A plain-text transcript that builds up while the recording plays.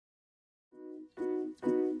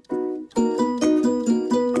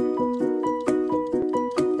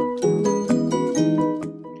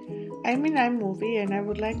and I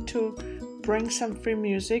would like to bring some free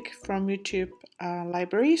music from YouTube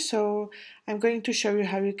library. So I'm going to show you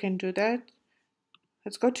how you can do that.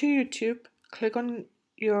 Let's go to YouTube, click on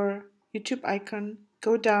your YouTube icon,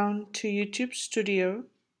 go down to YouTube Studio,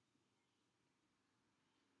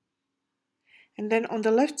 and then on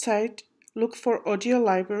the left side, look for Audio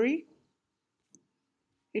Library.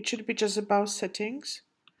 It should be just above Settings.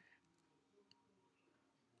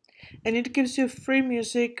 And it gives you free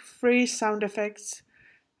music, free sound effects.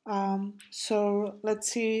 So let's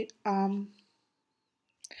see,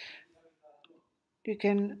 you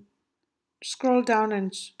can scroll down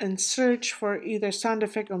and search for either sound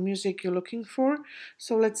effect or music you're looking for.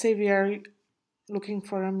 So let's say we are looking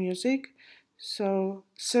for a music. So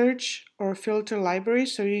search or filter library,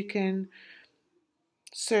 so you can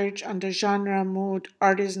search under genre, mood,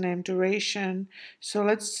 artist name, duration. So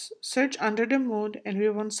let's search under the mood and we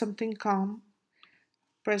want something calm.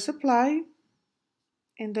 Press apply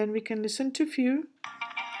and then we can listen to few.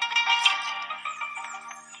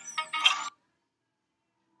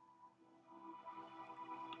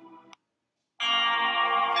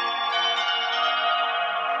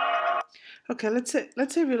 Okay, let's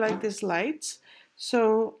say we like these lights.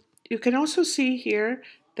 So you can also see here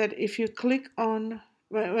that if you click on,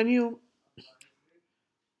 when you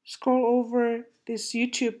scroll over this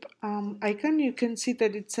YouTube icon, you can see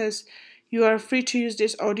that it says you are free to use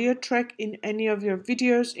this audio track in any of your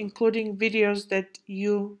videos, including videos that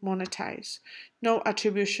you monetize. No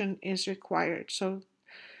attribution is required. So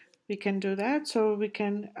we can do that. So we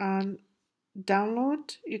can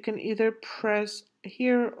download. You can either press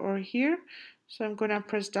here or here. So I'm going to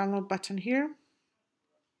press download button here.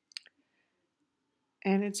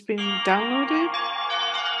 And it's been downloaded.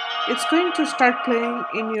 It's going to start playing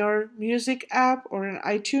in your music app or in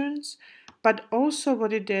iTunes, but also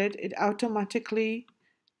what it did, it automatically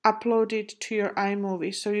uploaded to your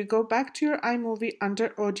iMovie. So you go back to your iMovie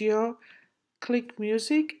under audio, click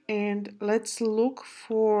music, and let's look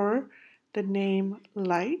for the name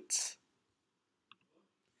Lights.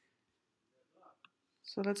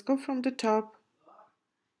 So let's go from the top.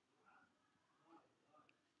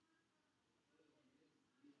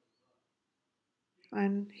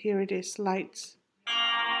 And here it is, Lights.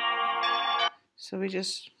 So we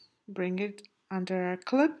just bring it under our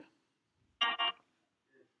clip.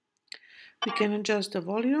 We can adjust the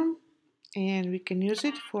volume and we can use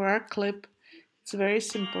it for our clip. It's very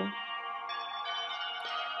simple.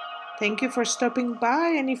 Thank you for stopping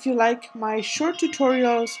by, and if you like my short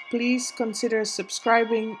tutorials, please consider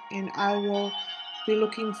subscribing and I will be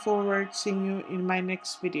looking forward to seeing you in my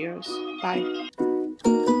next videos. Bye.